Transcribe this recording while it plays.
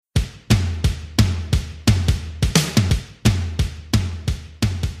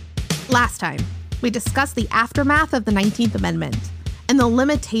Last time, we discussed the aftermath of the 19th Amendment and the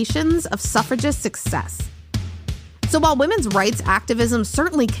limitations of suffragist success. So while women's rights activism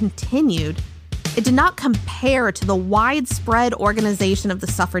certainly continued, it did not compare to the widespread organization of the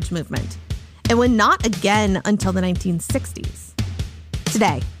suffrage movement, and would not again until the 1960s.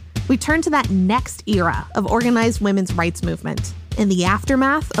 Today, we turn to that next era of organized women's rights movement in the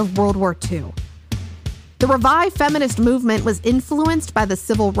aftermath of World War II. The revived feminist movement was influenced by the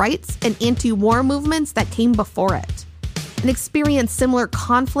civil rights and anti-war movements that came before it, and experienced similar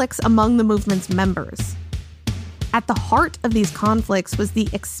conflicts among the movement's members. At the heart of these conflicts was the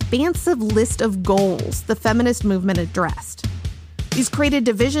expansive list of goals the feminist movement addressed. These created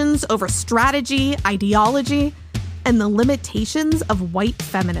divisions over strategy, ideology, and the limitations of white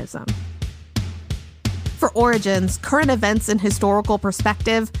feminism. For Origins, current events and historical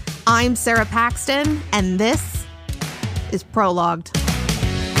perspective, I'm Sarah Paxton, and this is Prologued.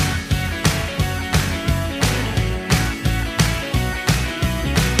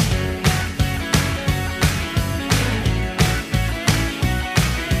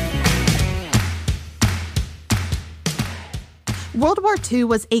 World War II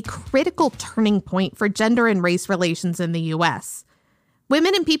was a critical turning point for gender and race relations in the U.S.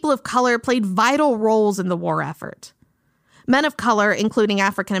 Women and people of color played vital roles in the war effort. Men of color, including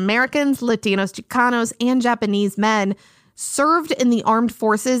African Americans, Latinos, Chicanos, and Japanese men, served in the armed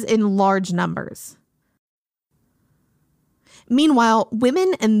forces in large numbers. Meanwhile,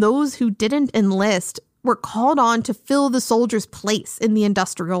 women and those who didn't enlist were called on to fill the soldiers' place in the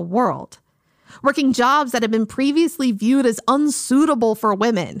industrial world, working jobs that had been previously viewed as unsuitable for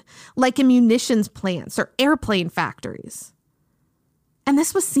women, like in munitions plants or airplane factories. And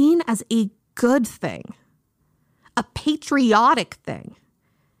this was seen as a good thing, a patriotic thing.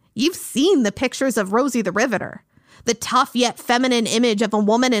 You've seen the pictures of Rosie the Riveter, the tough yet feminine image of a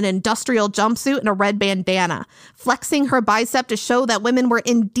woman in an industrial jumpsuit and a red bandana, flexing her bicep to show that women were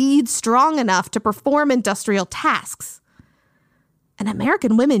indeed strong enough to perform industrial tasks. And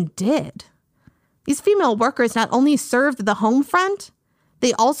American women did. These female workers not only served the home front,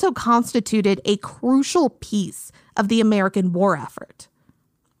 they also constituted a crucial piece of the American war effort.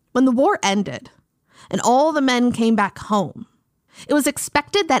 When the war ended and all the men came back home, it was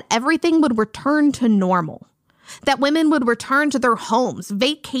expected that everything would return to normal, that women would return to their homes,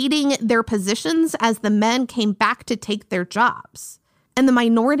 vacating their positions as the men came back to take their jobs, and the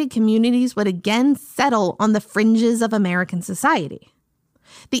minority communities would again settle on the fringes of American society.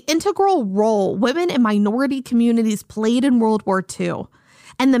 The integral role women and minority communities played in World War II,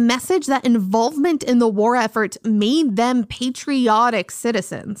 and the message that involvement in the war effort made them patriotic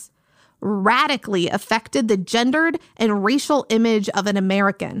citizens, radically affected the gendered and racial image of an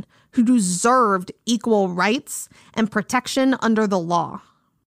American who deserved equal rights and protection under the law.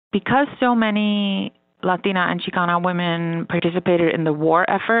 Because so many Latina and Chicana women participated in the war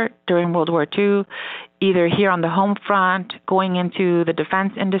effort during World War II, either here on the home front, going into the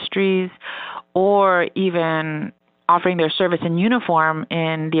defense industries, or even offering their service in uniform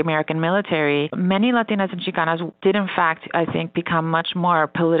in the American military, many Latinas and Chicanas did, in fact, I think, become much more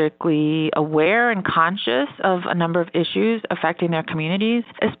politically aware and conscious of a number of issues affecting their communities,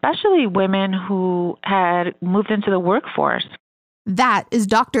 especially women who had moved into the workforce. That is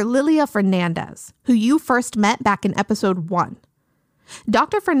Dr. Lilia Fernandez, who you first met back in episode 1.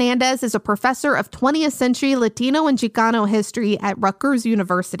 Dr. Fernandez is a professor of 20th century Latino and Chicano history at Rutgers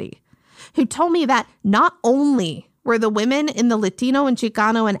University, who told me that not only were the women in the Latino and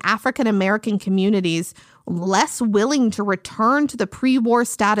Chicano and African American communities less willing to return to the pre-war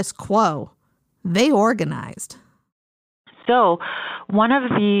status quo, they organized. So one of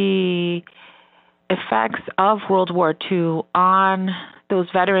the effects of World War II on those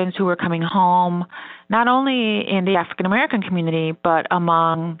veterans who were coming home, not only in the African American community, but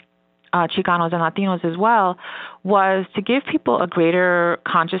among Chicanos and Latinos as well, was to give people a greater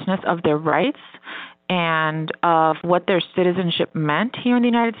consciousness of their rights and of what their citizenship meant here in the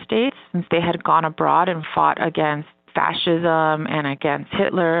United States, since they had gone abroad and fought against fascism and against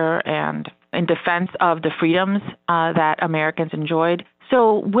Hitler and in defense of the freedoms that Americans enjoyed.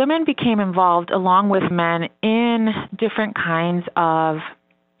 So women became involved along with men in different kinds of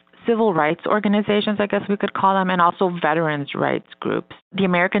civil rights organizations, I guess we could call them, and also veterans' rights groups. The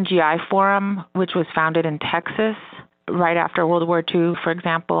American GI Forum, which was founded in Texas right after World War II, for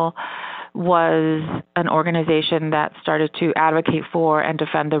example, was an organization that started to advocate for and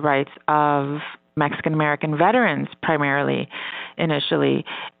defend the rights of Mexican-American veterans primarily initially.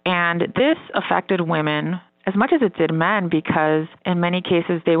 And this affected women as much as it did men because in many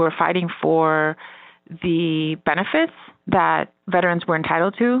cases they were fighting for the benefits that veterans were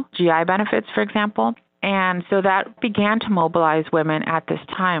entitled to, GI benefits, for example. And so that began to mobilize women at this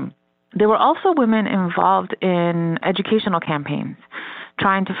time. There were also women involved in educational campaigns,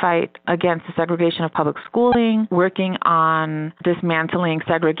 trying to fight against the segregation of public schooling, working on dismantling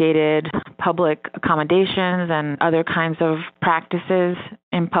segregated public accommodations and other kinds of practices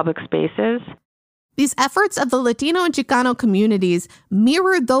in public spaces. These efforts of the Latino and Chicano communities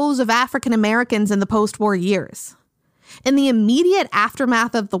mirrored those of African Americans in the post-war years. In the immediate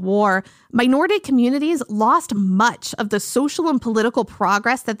aftermath of the war, minority communities lost much of the social and political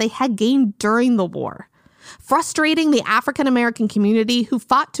progress that they had gained during the war, frustrating the African American community who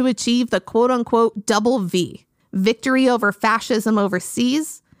fought to achieve the quote-unquote double V, victory over fascism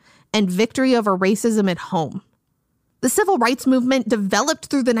overseas and victory over racism at home. The civil rights movement developed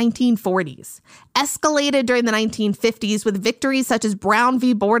through the 1940s, escalated during the 1950s with victories such as Brown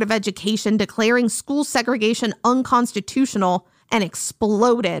v. Board of Education declaring school segregation unconstitutional, and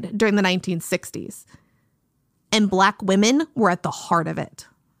exploded during the 1960s. And Black women were at the heart of it.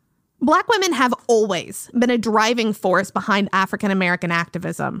 Black women have always been a driving force behind African American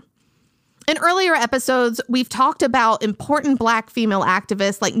activism. In earlier episodes, we've talked about important Black female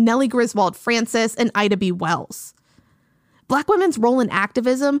activists like Nellie Griswold Francis and Ida B. Wells. Black women's role in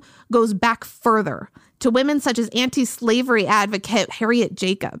activism goes back further to women such as anti-slavery advocate Harriet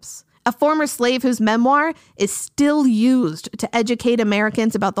Jacobs, a former slave whose memoir is still used to educate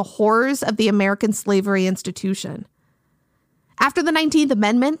Americans about the horrors of the American slavery institution. After the 19th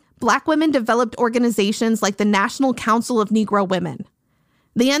Amendment, Black women developed organizations like the National Council of Negro Women.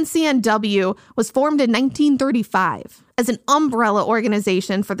 The NCNW was formed in 1935 as an umbrella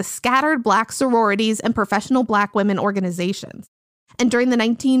organization for the scattered Black sororities and professional Black women organizations. And during the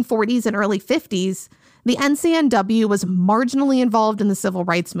 1940s and early 50s, the NCNW was marginally involved in the civil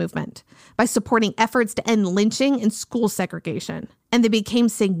rights movement by supporting efforts to end lynching and school segregation, and they became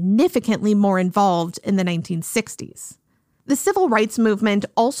significantly more involved in the 1960s. The civil rights movement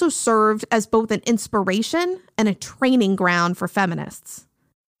also served as both an inspiration and a training ground for feminists.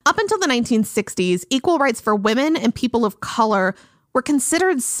 Up until the 1960s, equal rights for women and people of color were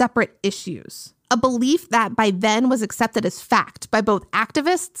considered separate issues, a belief that by then was accepted as fact by both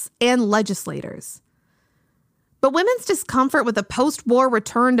activists and legislators. But women's discomfort with a post-war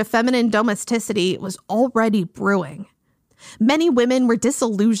return to feminine domesticity was already brewing. Many women were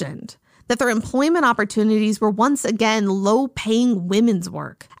disillusioned that their employment opportunities were once again low-paying women's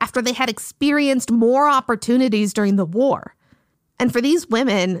work after they had experienced more opportunities during the war. And for these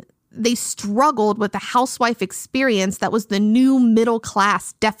women, they struggled with the housewife experience that was the new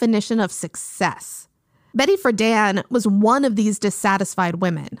middle-class definition of success. Betty Friedan was one of these dissatisfied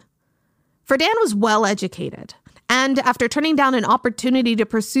women. Friedan was well-educated, and after turning down an opportunity to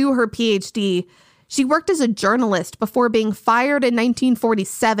pursue her PhD, she worked as a journalist before being fired in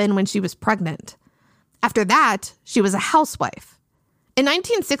 1947 when she was pregnant. After that, she was a housewife. In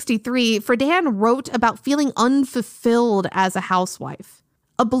 1963, Friedan wrote about feeling unfulfilled as a housewife.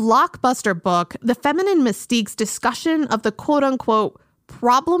 A blockbuster book, The Feminine Mystique's discussion of the quote-unquote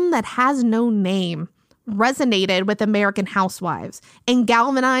problem that has no name, resonated with American housewives and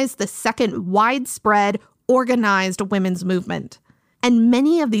galvanized the second widespread, organized women's movement. And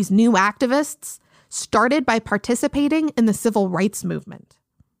many of these new activists started by participating in the civil rights movement.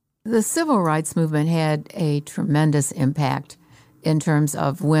 The civil rights movement had a tremendous impact in terms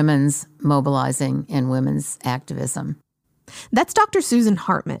of women's mobilizing and women's activism. That's Dr. Susan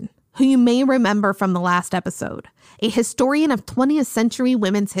Hartman, who you may remember from the last episode, a historian of 20th century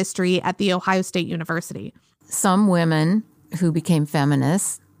women's history at The Ohio State University. Some women who became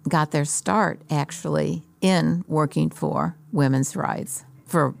feminists got their start, actually, in working for women's rights,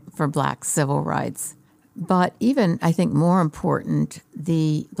 for Black civil rights. But even, I think more important,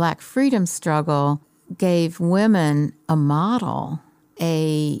 the Black freedom struggle gave women a model,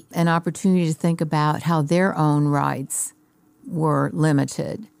 an opportunity to think about how their own rights were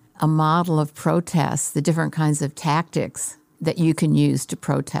limited, a model of protest, the different kinds of tactics that you can use to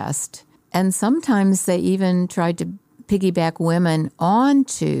protest. And sometimes they even tried to piggyback women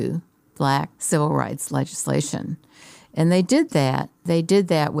onto Black civil rights legislation. And they did that. They did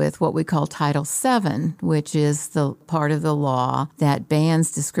that with what we call Title VII, which is the part of the law that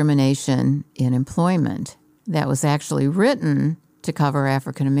bans discrimination in employment. That was actually written to cover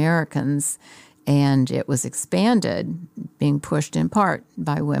African Americans, and it was expanded, being pushed in part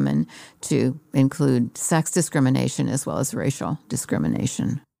by women to include sex discrimination as well as racial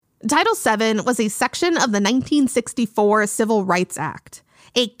discrimination. Title VII was a section of the 1964 Civil Rights Act,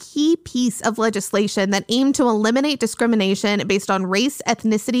 a key piece of legislation that aimed to eliminate discrimination based on race,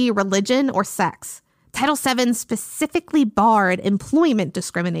 ethnicity, religion, or sex. Title VII specifically barred employment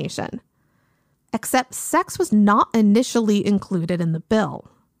discrimination. Except sex was not initially included in the bill.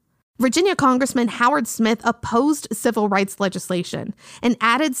 Virginia Congressman Howard Smith opposed civil rights legislation and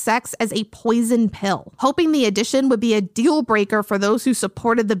added sex as a poison pill, hoping the addition would be a deal breaker for those who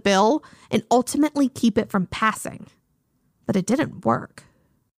supported the bill and ultimately keep it from passing. But it didn't work.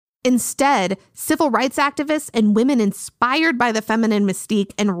 Instead, civil rights activists and women inspired by the feminine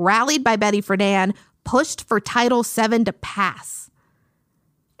mystique and rallied by Betty Friedan pushed for Title VII to pass.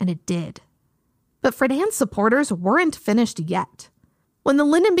 And it did. But Friedan's supporters weren't finished yet. When the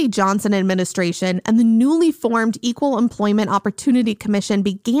Lyndon B. Johnson administration and the newly formed Equal Employment Opportunity Commission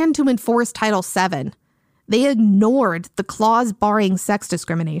began to enforce Title VII, they ignored the clause barring sex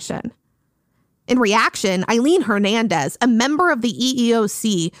discrimination. In reaction, Eileen Hernandez, a member of the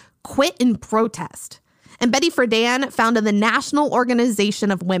EEOC, quit in protest, and Betty Friedan founded the National Organization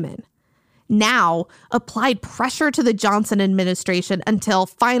of Women. Now applied pressure to the Johnson administration until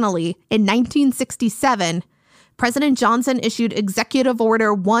finally, in 1967, President Johnson issued Executive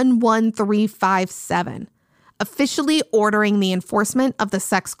Order 11357, officially ordering the enforcement of the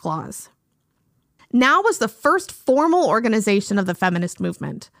sex clause. NOW was the first formal organization of the feminist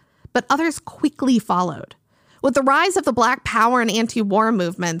movement, but others quickly followed. With the rise of the Black Power and anti-war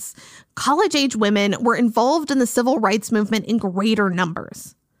movements, college-age women were involved in the civil rights movement in greater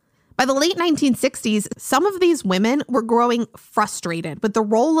numbers. By the late 1960s, some of these women were growing frustrated with the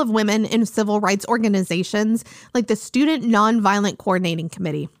role of women in civil rights organizations like the Student Nonviolent Coordinating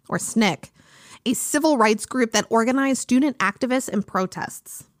Committee, or SNCC, a civil rights group that organized student activists and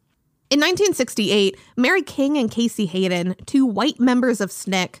protests. In 1968, Mary King and Casey Hayden, two white members of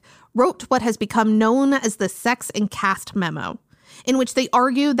SNCC, wrote what has become known as the Sex and Caste Memo, in which they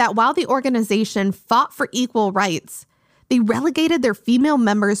argued that while the organization fought for equal rights, they relegated their female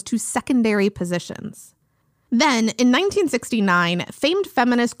members to secondary positions. Then, in 1969, famed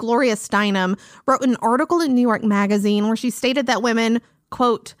feminist Gloria Steinem wrote an article in New York Magazine where she stated that women,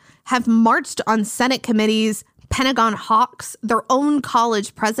 quote, have marched on Senate committees, Pentagon hawks, their own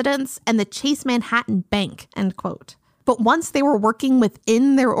college presidents, and the Chase Manhattan Bank, end quote. But once they were working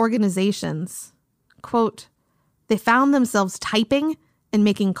within their organizations, quote, they found themselves typing and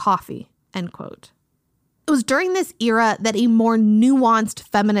making coffee, end quote. It was during this era that a more nuanced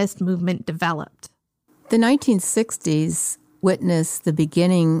feminist movement developed. The 1960s witnessed the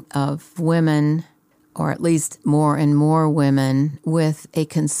beginning of women, or at least more and more women, with a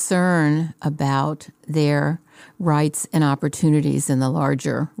concern about their rights and opportunities in the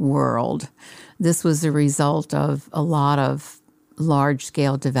larger world. This was a result of a lot of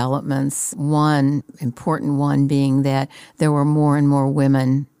large-scale developments, one important one being that there were more and more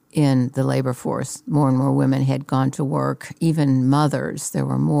women in the labor force. More and more women had gone to work, even mothers. There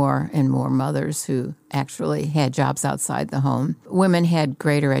were more and more mothers who actually had jobs outside the home. Women had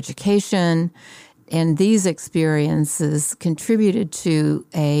greater education, and these experiences contributed to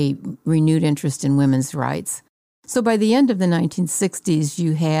a renewed interest in women's rights. So by the end of the 1960s,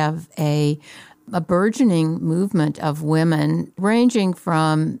 you have a burgeoning movement of women ranging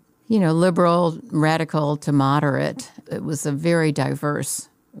from, liberal, radical to moderate. It was a very diverse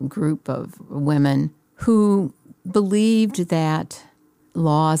group of women who believed that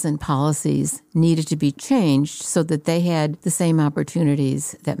laws and policies needed to be changed so that they had the same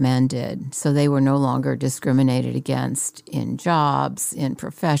opportunities that men did. So they were no longer discriminated against in jobs, in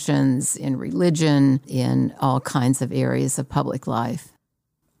professions, in religion, in all kinds of areas of public life.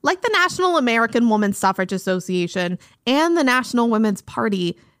 Like the National American Women's Suffrage Association and the National Women's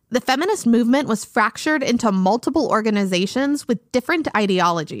Party, the feminist movement was fractured into multiple organizations with different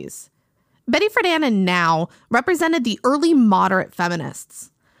ideologies. Betty Friedan and NOW represented the early moderate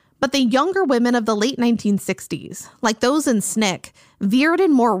feminists, but the younger women of the late 1960s, like those in SNCC, veered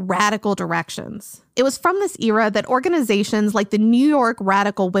in more radical directions. It was from this era that organizations like the New York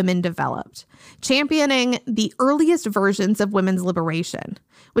Radical Women developed, championing the earliest versions of women's liberation,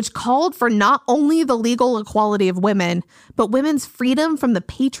 which called for not only the legal equality of women, but women's freedom from the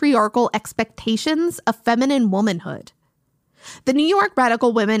patriarchal expectations of feminine womanhood. The New York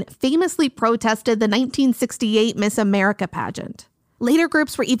Radical Women famously protested the 1968 Miss America pageant. Later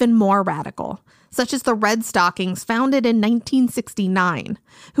groups were even more radical, such as the Red Stockings, founded in 1969,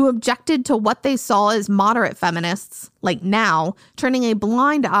 who objected to what they saw as moderate feminists, like NOW, turning a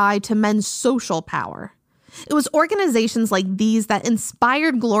blind eye to men's social power. It was organizations like these that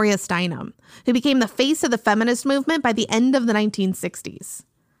inspired Gloria Steinem, who became the face of the feminist movement by the end of the 1960s.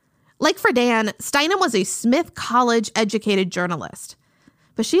 Like Friedan, Steinem was a Smith College-educated journalist,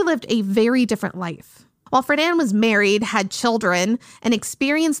 but she lived a very different life. While Friedan was married, had children, and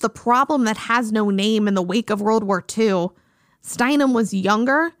experienced the problem that has no name in the wake of World War II, Steinem was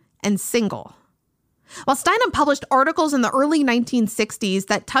younger and single. While Steinem published articles in the early 1960s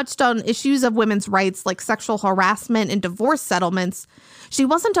that touched on issues of women's rights like sexual harassment and divorce settlements, she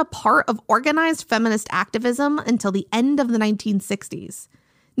wasn't a part of organized feminist activism until the end of the 1960s,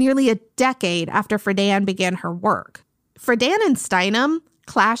 nearly a decade after Friedan began her work. Friedan and Steinem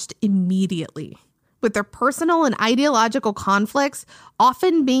clashed immediately, with their personal and ideological conflicts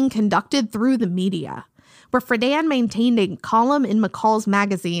often being conducted through the media, where Friedan maintained a column in McCall's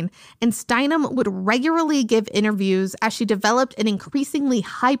magazine, and Steinem would regularly give interviews as she developed an increasingly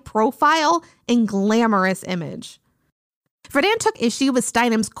high-profile and glamorous image. Friedan took issue with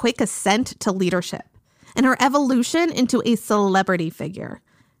Steinem's quick ascent to leadership and her evolution into a celebrity figure,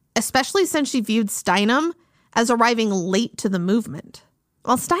 especially since she viewed Steinem as arriving late to the movement.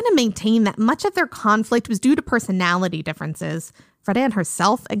 While Steinem maintained that much of their conflict was due to personality differences, Friedan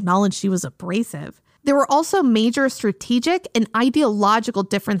herself acknowledged she was abrasive. There were also major strategic and ideological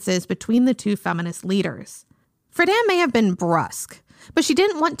differences between the two feminist leaders. Friedan may have been brusque, but she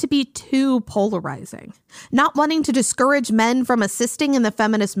didn't want to be too polarizing, not wanting to discourage men from assisting in the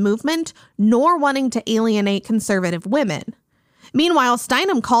feminist movement, nor wanting to alienate conservative women. Meanwhile,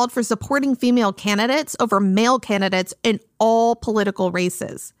 Steinem called for supporting female candidates over male candidates in all political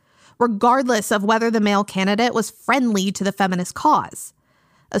races, regardless of whether the male candidate was friendly to the feminist cause,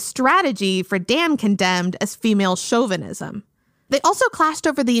 a strategy Friedan condemned as female chauvinism. They also clashed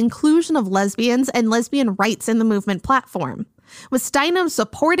over the inclusion of lesbians and lesbian rights in the movement platform, with Steinem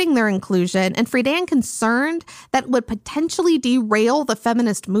supporting their inclusion and Friedan concerned that it would potentially derail the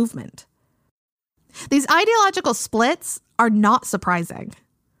feminist movement. These ideological splits are not surprising.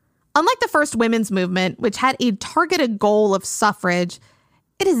 Unlike the first women's movement, which had a targeted goal of suffrage,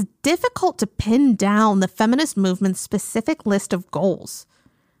 it is difficult to pin down the feminist movement's specific list of goals.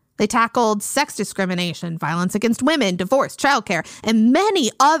 They tackled sex discrimination, violence against women, divorce, childcare, and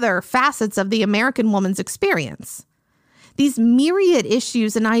many other facets of the American woman's experience. These myriad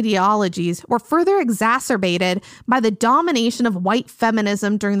issues and ideologies were further exacerbated by the domination of white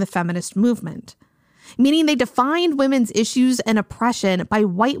feminism during the feminist movement, meaning they defined women's issues and oppression by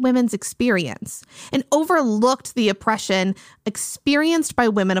white women's experience and overlooked the oppression experienced by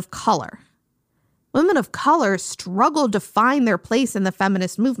women of color. Women of color struggled to find their place in the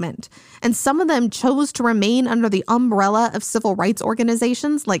feminist movement, and some of them chose to remain under the umbrella of civil rights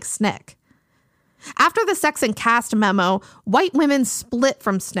organizations like SNCC. After the Sex and Caste memo, white women split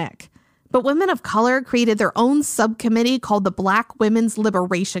from SNCC, but women of color created their own subcommittee called the Black Women's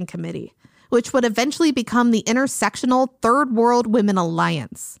Liberation Committee, which would eventually become the intersectional Third World Women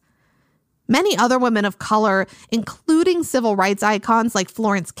Alliance. Many other women of color, including civil rights icons like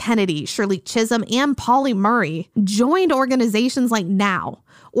Florence Kennedy, Shirley Chisholm, and Pauli Murray, joined organizations like NOW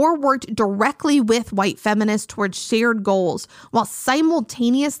or worked directly with white feminists towards shared goals while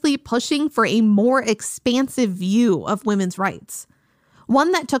simultaneously pushing for a more expansive view of women's rights,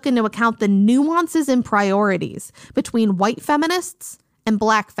 one that took into account the nuances and priorities between white feminists and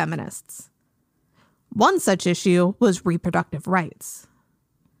black feminists. One such issue was reproductive rights.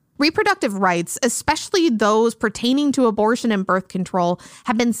 Reproductive rights, especially those pertaining to abortion and birth control,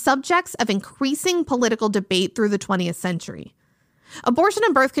 have been subjects of increasing political debate through the 20th century. Abortion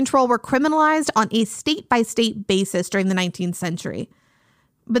and birth control were criminalized on a state-by-state basis during the 19th century.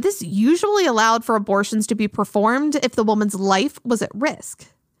 But this usually allowed for abortions to be performed if the woman's life was at risk.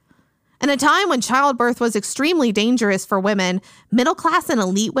 In a time when childbirth was extremely dangerous for women, middle-class and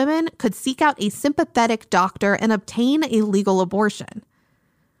elite women could seek out a sympathetic doctor and obtain a legal abortion.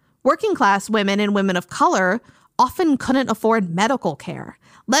 Working-class women and women of color often couldn't afford medical care,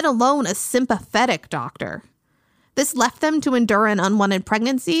 let alone a sympathetic doctor. This left them to endure an unwanted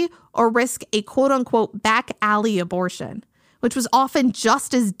pregnancy or risk a quote-unquote back alley abortion, which was often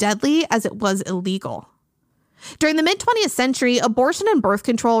just as deadly as it was illegal. During the mid-20th century, abortion and birth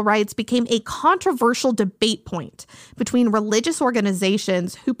control rights became a controversial debate point between religious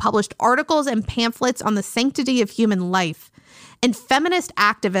organizations who published articles and pamphlets on the sanctity of human life and feminist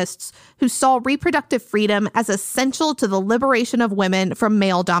activists who saw reproductive freedom as essential to the liberation of women from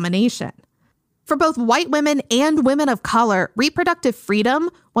male domination. For both white women and women of color, reproductive freedom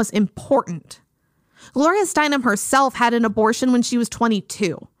was important. Gloria Steinem herself had an abortion when she was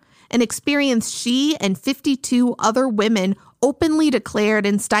 22, an experience she and 52 other women openly declared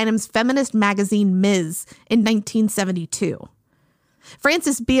in Steinem's feminist magazine Ms. in 1972.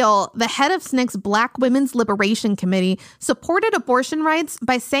 Frances Beale, the head of SNCC's Black Women's Liberation Committee, supported abortion rights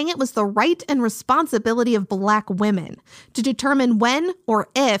by saying it was the right and responsibility of Black women to determine when or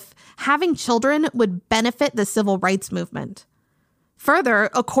if having children would benefit the civil rights movement. Further,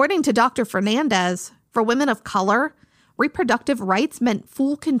 according to Dr. Fernandez, for women of color, reproductive rights meant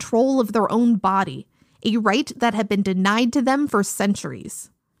full control of their own body, a right that had been denied to them for centuries.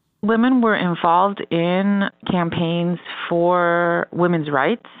 Women were involved in campaigns for women's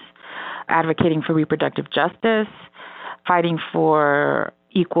rights, advocating for reproductive justice, fighting for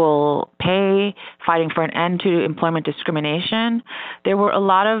equal pay, fighting for an end to employment discrimination. There were a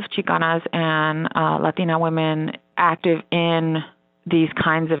lot of Chicanas and Latina women active in these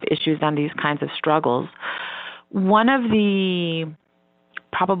kinds of issues and these kinds of struggles. One of the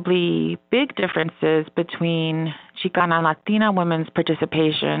probably big differences between Chicana and Latina women's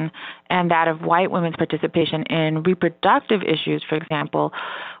participation and that of white women's participation in reproductive issues, for example,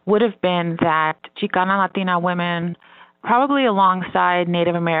 would have been that Chicana and Latina women, probably alongside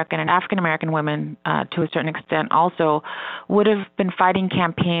Native American and African American women to a certain extent also, would have been fighting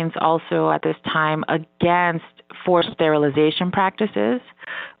campaigns also at this time against forced sterilization practices,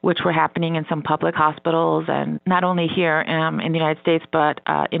 which were happening in some public hospitals, and not only here in the United States, but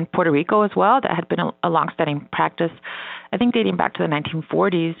in Puerto Rico as well. That had been a longstanding practice, I think dating back to the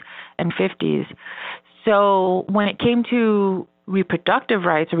 1940s and 50s. So when it came to reproductive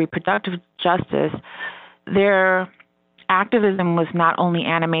rights or reproductive justice, their activism was not only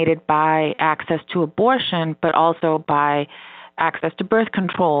animated by access to abortion, but also by access to birth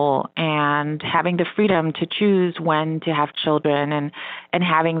control and having the freedom to choose when to have children and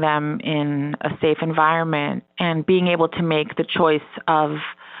having them in a safe environment and being able to make the choice of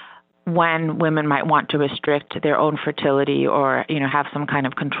when women might want to restrict their own fertility or, have some kind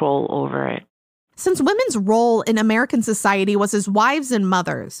of control over it. Since women's role in American society was as wives and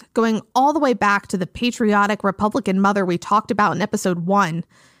mothers, going all the way back to the patriotic Republican mother we talked about in episode 1,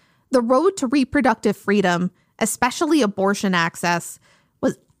 the road to reproductive freedom, especially abortion access,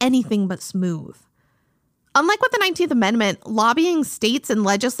 was anything but smooth. Unlike with the 19th Amendment, lobbying states and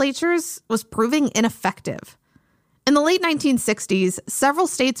legislatures was proving ineffective. In the late 1960s, several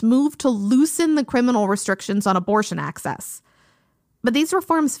states moved to loosen the criminal restrictions on abortion access. But these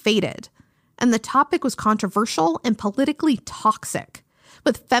reforms faded, and the topic was controversial and politically toxic,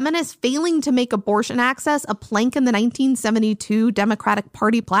 with feminists failing to make abortion access a plank in the 1972 Democratic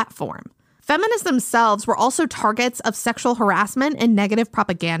Party platform. Feminists themselves were also targets of sexual harassment and negative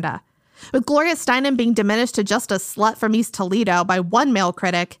propaganda, with Gloria Steinem being diminished to just a slut from East Toledo by one male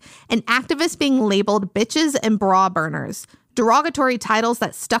critic, and activists being labeled bitches and bra burners, derogatory titles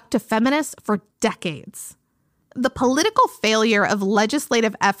that stuck to feminists for decades. The political failure of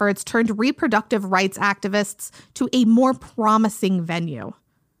legislative efforts turned reproductive rights activists to a more promising venue,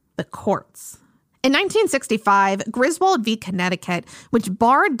 the courts. In 1965, Griswold v. Connecticut, which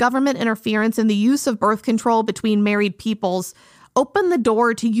barred government interference in the use of birth control between married peoples, opened the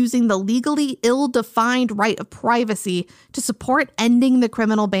door to using the legally ill-defined right of privacy to support ending the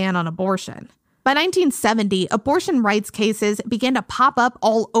criminal ban on abortion. By 1970, abortion rights cases began to pop up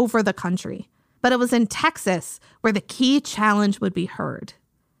all over the country, but it was in Texas where the key challenge would be heard.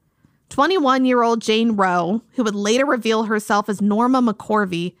 21-year-old Jane Roe, who would later reveal herself as Norma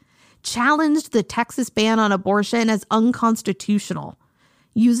McCorvey, challenged the Texas ban on abortion as unconstitutional,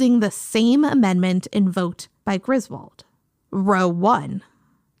 using the same amendment invoked by Griswold. Roe won.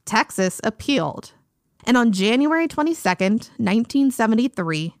 Texas appealed. And on January 22nd,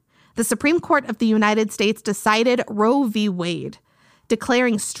 1973, the Supreme Court of the United States decided Roe v. Wade,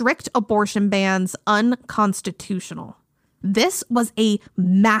 declaring strict abortion bans unconstitutional. This was a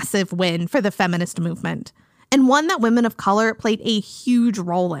massive win for the feminist movement, and one that women of color played a huge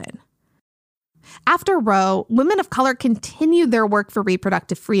role in. After Roe, women of color continued their work for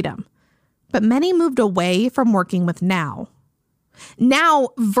reproductive freedom, but many moved away from working with NOW. NOW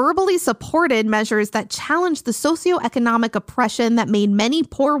verbally supported measures that challenged the socioeconomic oppression that made many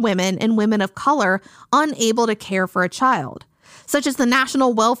poor women and women of color unable to care for a child, such as the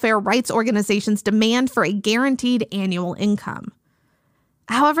National Welfare Rights Organization's demand for a guaranteed annual income.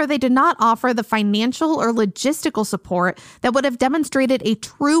 However, they did not offer the financial or logistical support that would have demonstrated a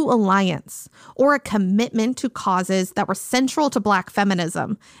true alliance or a commitment to causes that were central to Black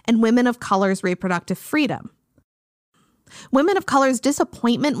feminism and women of color's reproductive freedom. Women of color's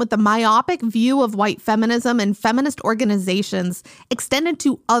disappointment with the myopic view of white feminism and feminist organizations extended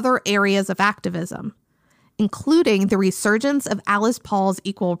to other areas of activism, including the resurgence of Alice Paul's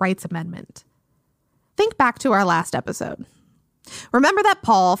Equal Rights Amendment. Think back to our last episode. Remember that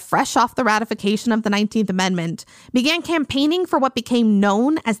Paul, fresh off the ratification of the 19th Amendment, began campaigning for what became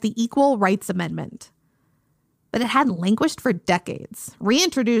known as the Equal Rights Amendment. But it had languished for decades,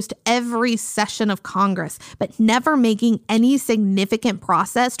 reintroduced every session of Congress, but never making any significant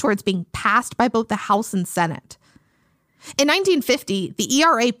process towards being passed by both the House and Senate. In 1950, the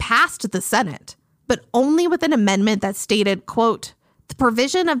ERA passed the Senate, but only with an amendment that stated, quote, "The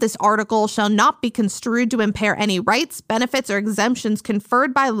provision of this article shall not be construed to impair any rights, benefits, or exemptions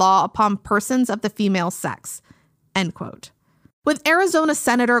conferred by law upon persons of the female sex," end quote. With Arizona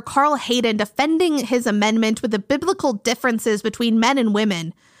Senator Carl Hayden defending his amendment with the biblical differences between men and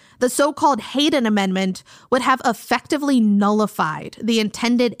women, the so-called Hayden Amendment would have effectively nullified the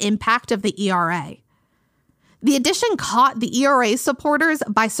intended impact of the ERA. The addition caught the ERA supporters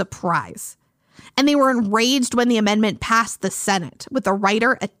by surprise, and they were enraged when the amendment passed the Senate, with the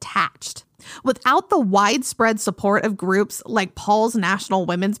writer attached. Without the widespread support of groups like Paul's National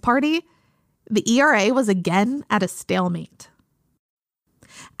Women's Party, the ERA was again at a stalemate.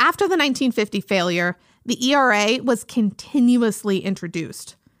 After the 1950 failure, the ERA was continuously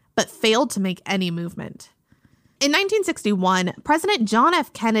introduced, but failed to make any movement. In 1961, President John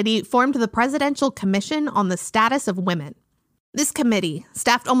F. Kennedy formed the Presidential Commission on the Status of Women. This committee,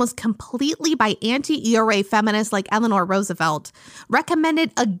 staffed almost completely by anti-ERA feminists like Eleanor Roosevelt,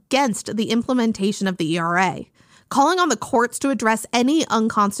 recommended against the implementation of the ERA, calling on the courts to address any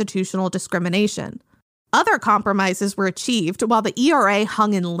unconstitutional discrimination. Other compromises were achieved while the ERA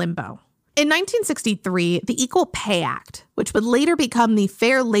hung in limbo. In 1963, the Equal Pay Act, which would later become the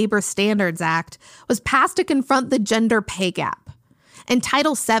Fair Labor Standards Act, was passed to confront the gender pay gap, and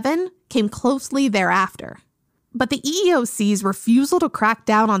Title VII came closely thereafter. But the EEOC's refusal to crack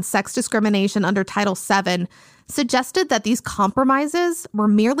down on sex discrimination under Title VII suggested that these compromises were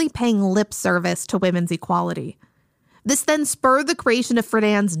merely paying lip service to women's equality. This then spurred the creation of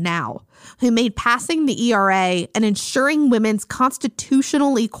Friedan's Now, who made passing the ERA and ensuring women's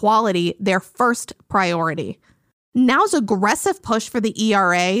constitutional equality their first priority. Now's aggressive push for the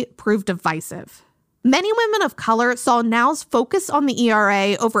ERA proved divisive. Many women of color saw Now's focus on the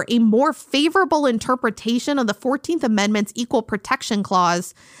ERA over a more favorable interpretation of the 14th Amendment's Equal Protection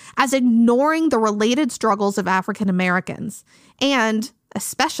Clause as ignoring the related struggles of African Americans, and,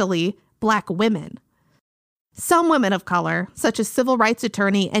 especially, Black women. Some women of color, such as civil rights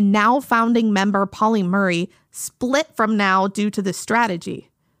attorney and Now founding member Polly Murray, split from Now due to this strategy.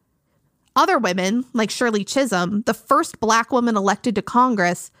 Other women, like Shirley Chisholm, the first Black woman elected to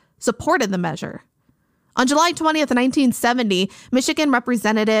Congress, supported the measure. On July 20th, 1970, Michigan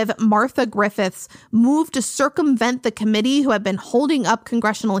Representative Martha Griffiths moved to circumvent the committee who had been holding up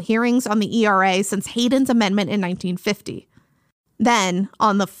congressional hearings on the ERA since Hayden's amendment in 1950. Then,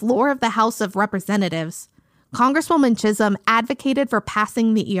 on the floor of the House of Representatives, Congresswoman Chisholm advocated for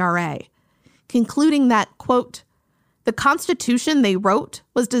passing the ERA, concluding that, quote, "The Constitution they wrote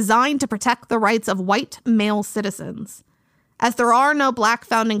was designed to protect the rights of white male citizens. As there are no Black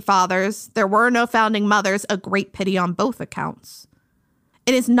founding fathers, there were no founding mothers, a great pity on both accounts.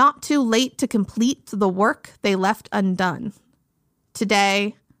 It is not too late to complete the work they left undone.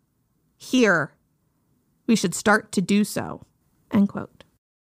 Today, here, we should start to do so," end quote.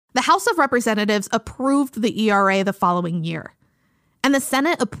 The House of Representatives approved the ERA the following year, and the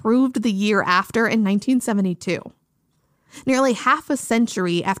Senate approved the year after in 1972. Nearly half a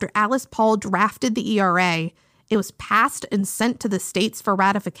century after Alice Paul drafted the ERA, it was passed and sent to the states for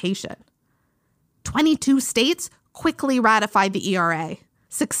ratification. 22 states quickly ratified the ERA.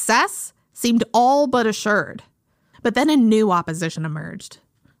 Success seemed all but assured. But then a new opposition emerged.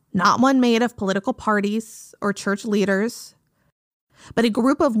 Not one made of political parties or church leaders, but a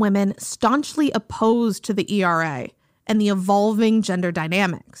group of women staunchly opposed to the ERA and the evolving gender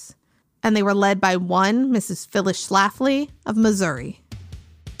dynamics. And they were led by one Mrs. Phyllis Schlafly of Missouri.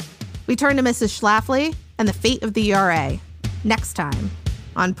 We turn to Mrs. Schlafly and the fate of the ERA next time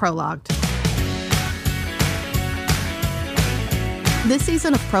on Prologued. This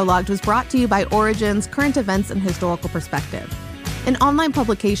season of Prologued was brought to you by Origin's Current Events and Historical Perspective, an online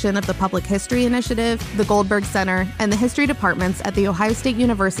publication of the Public History Initiative, the Goldberg Center, and the history departments at The Ohio State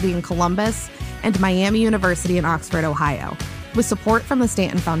University in Columbus and Miami University in Oxford, Ohio, with support from the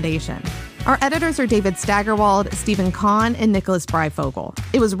Stanton Foundation. Our editors are David Staggerwald, Stephen Kahn, and Nicholas Breifogel.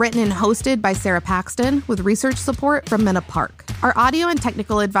 It was written and hosted by Sarah Paxton, with research support from Minna Park. Our audio and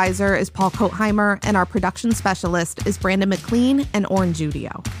technical advisor is Paul Kotheimer, and our production specialist is Brandon McLean and Oren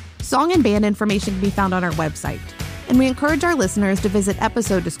Judio. Song and band information can be found on our website. And we encourage our listeners to visit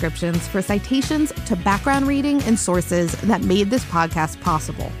episode descriptions for citations to background reading and sources that made this podcast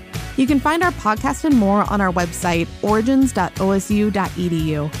possible. You can find our podcast and more on our website,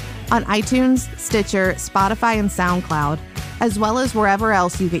 origins.osu.edu, on iTunes, Stitcher, Spotify, and SoundCloud, as well as wherever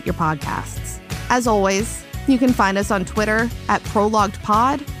else you get your podcasts. As always, you can find us on Twitter at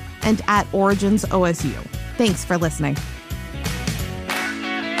ProloguedPod and at OriginsOSU. Thanks for listening.